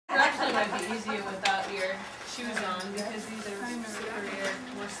it might be easier without your shoes on because these are slipperier,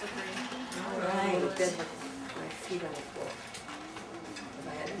 more slippery. Right, good. My feet on the floor. If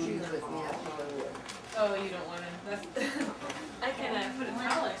I had shoes with me, I probably would. Oh, you don't want to. That's I can put a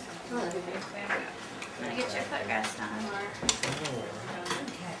towel or something. Oh, that'd be nice. Want to get your footrest on?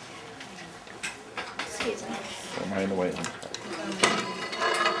 Okay. Excuse me. Don't mind the waiting.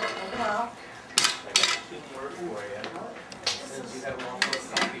 Well,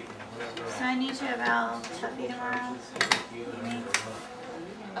 So I need to eval Tuffy tomorrow.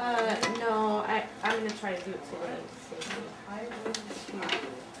 No, I'm gonna try to do it today.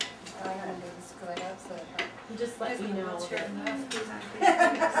 Just let me know. So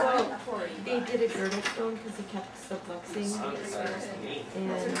they did a girdle stone because he kept subluxing, and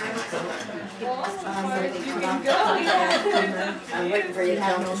where they cut off the femur. I'm waiting for you to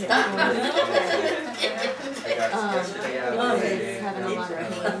tell me to stop. He's having a lot of pain,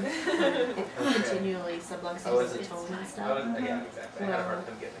 continually subluxing his toe and stuff. Well,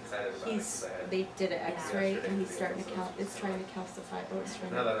 they did an X-ray and he's starting to it's trying to calcify, or it's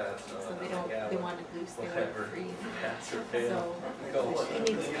trying to, so they wanted loose, they weren't free. So, he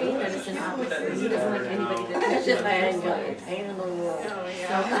needs pain medicine, obviously, he doesn't like anybody to touch it. Pain in the world. So I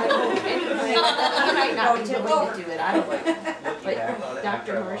don't, anyway, he might not be willing to do it, I don't know. But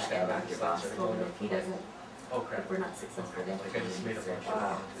Dr. Marsh and Dr. Boss told him if he doesn't, if we're not successful, they have to do it.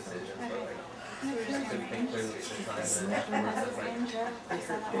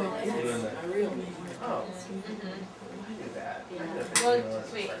 Well,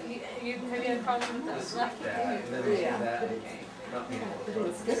 wait, have you had a problem with the left?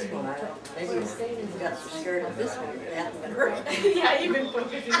 This one, he's got some skirt of this one, it hasn't been hurt. Yeah, you've been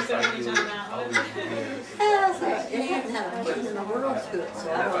focusing so much on that one. It hasn't had a pain in the world to it,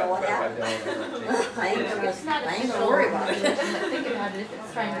 so I don't know what happened. I ain't gonna worry about it. Think about it, if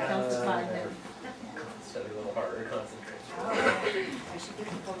it's trying to calcify, then. Study a little harder, concentrate. I should get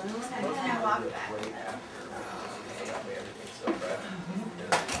the balloons. I'm gonna walk back.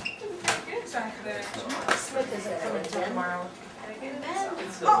 Good back there. Smith is coming tomorrow.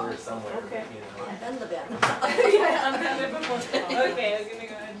 It's still there somewhere. Okay. I've done the bend. Yeah, I'm done it before. Okay, I'm gonna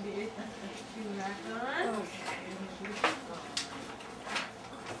go ahead and do back on. Okay.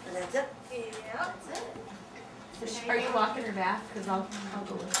 And that's it? Yep. That's it. Are you walking her back? Cause I'll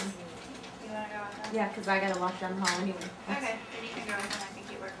go with you. You wanna go with her? Yeah, cause I gotta walk down the hall anyway. Okay, then you can go with her, I can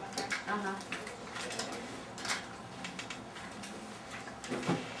keep working with her. Uh-huh.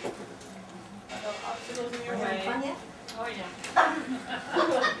 No obstacles in your Having way. fun yet? Oh, yeah.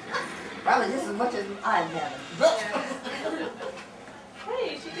 Probably just as much as I'm having.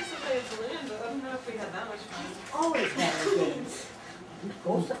 Hey, she gets to play with balloons, but I don't know if we had that much fun. Always having games.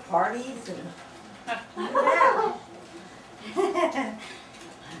 Goes to parties and. Yeah.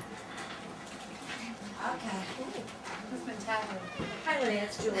 Okay. Who's been tagging? Hi, Lenny,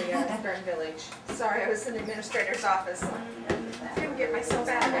 it's Julia at Garden Village. Sorry, I was in the administrator's office. Couldn't get myself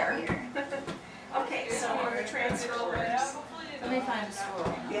out of there. Okay, so on the transfer works. Let me find a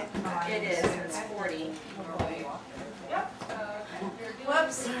scroll. Yeah, it is, it's 40. Yep.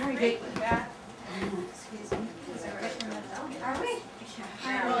 Whoops, sorry. Wait. Excuse me. Is it right from the phone? Are we?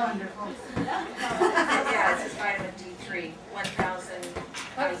 Yeah. Wonderful. Yeah, it says vitamin D3, 1,000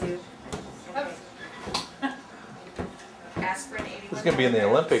 IU. Okay. Aspirin, 81. This is gonna be in the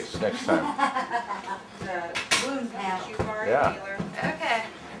Olympics next time. The Balloon pass. Q-bar Yeah. inhaler. Okay.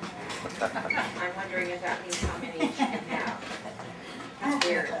 I'm wondering if that means how many you can have. That's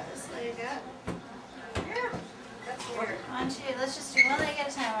weird. This leg up. Yeah, that's weird. I want you, let's just do one leg at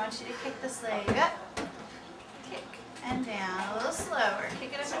a time. I want you to kick this leg up, kick, and down. A little slower.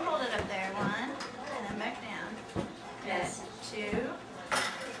 Kick it up and hold it up there. 1, and then back down. Yes. 2,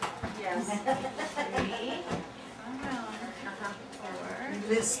 Yes. 3, Uh-huh. 4,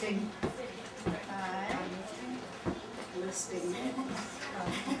 Listing. 5, Listing. 7,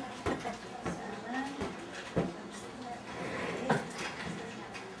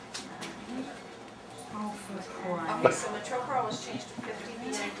 Oh, for crying. Okay, so metoprolol was changed to 50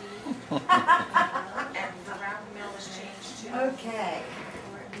 BID, and the verapamil was changed to Okay.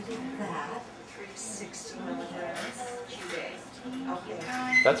 That. 360 milligrams QA. Okay.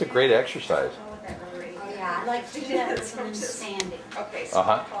 That's a great exercise. What would that number be? Oh, yeah, I like to do that when I'm standing. Okay, so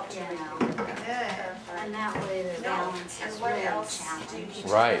Uh-huh. I'll call to Yeah. good. And that way the No, balance and is what really else do you challenging. need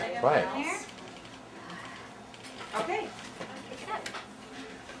to Right, lay right. out? Here. Okay, Kick it up.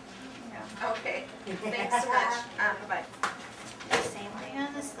 There you okay. Thanks so much. Bye-bye. go. Same thing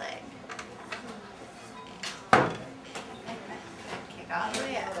on this leg. Kick all the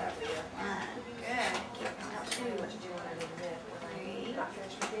way up. 1, good. Kick 2, 3,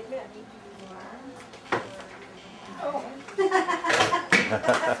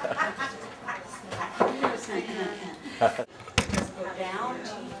 Just go down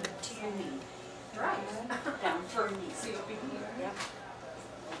to your knee. Right. Down to your knees. Yep.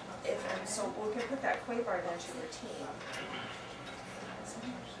 And so we can put that Quay bar into routine.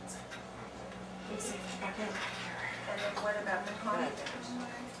 And then what about the common band?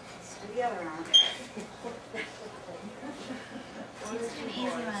 Do the other arm. It's an easy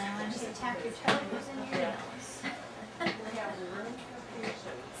one. I want you to tap your toes and your heels.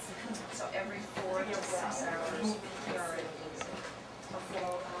 So every 4 to 6 hours, we are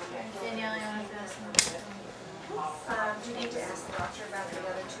Danielle, you want to do this one? do you need to ask the doctor about the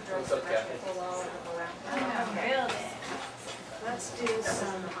other 2 doses, the vegetable oil and the molecular? Oh, really? Let's do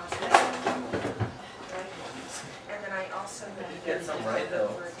some. And then I also need Get some right though.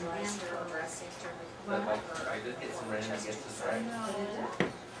 for dry sterile dressings during But I did get some rain and get this right.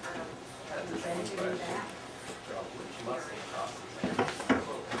 That's the same question. She must say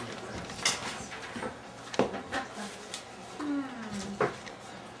crosses.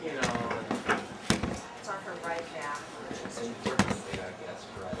 You know, It's on her right back. unfortunately, I guess,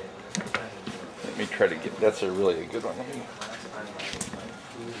 right. Let me try to get, that's a really good one. Let me-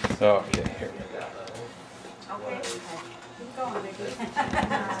 Okay, here. Okay. Keep going, Vicki.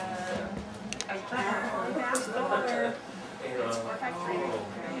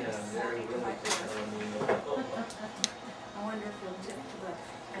 I wonder if we'll tip to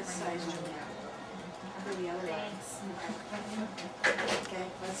the this size Julia. Or the other leg. Okay,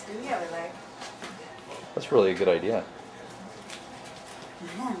 let's do the other leg. That's really a good idea.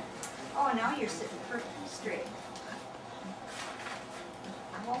 Oh, and now you're sitting perfectly straight.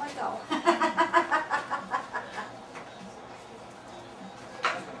 I won't let go.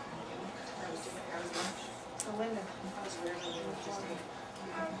 So Linda, I was weird when you were just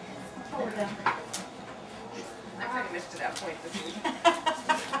Hold it down. I kind of missed to that point this week. I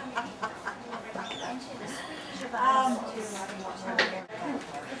want you to squeeze your buttocks too.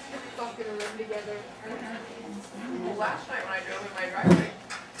 Don't get a room together. Well, last night when I drove in my driveway,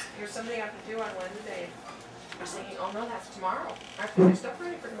 there's something I have to do on Wednesday. I was thinking, oh no, that's tomorrow. I have to get my stuff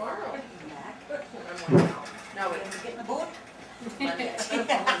ready for tomorrow. back. I'm like, no, it's Get in the boot. Monday.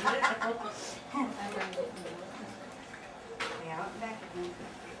 Yeah, back again.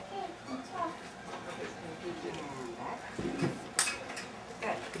 And back.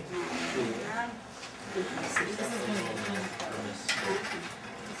 Good.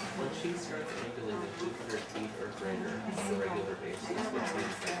 When she starts regulating 200 feet or greater on a regular basis, which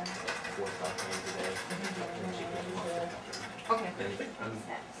means like 4 or 5 times a day, then she can walk the after. Okay. And I'm,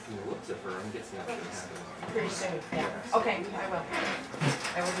 from the looks of her, I'm guessing that's gonna happen. Pretty soon, yeah. Okay, I will.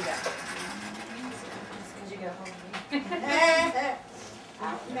 I will do that. Did you get a hold of me?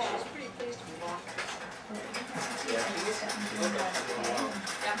 Out and back. She's pretty pleased to be walking.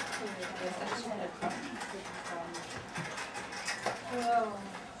 Whoa.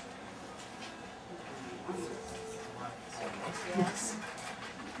 Yes.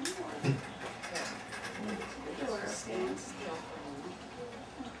 Stand still.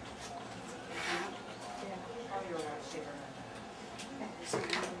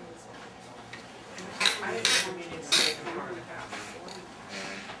 I think we need to stay an hour and a half.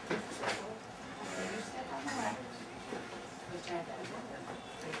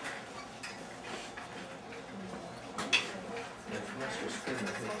 And if she wants to spin, I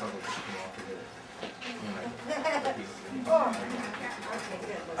think probably she can offer it.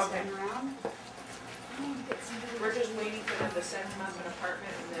 Okay. Spin around. We're just waiting for them to send him up an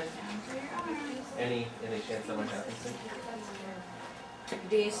apartment and then Any chance that might happen soon?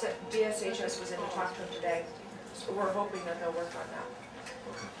 DSHS was in to talk to him today. So we're hoping that they'll work on that.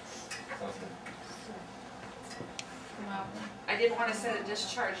 Okay. Sounds good. I didn't want to set a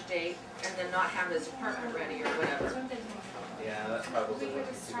discharge date and then not have his apartment ready or whatever. Yeah, that's probably We could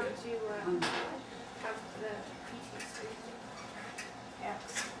what just needs to talk be. to, have the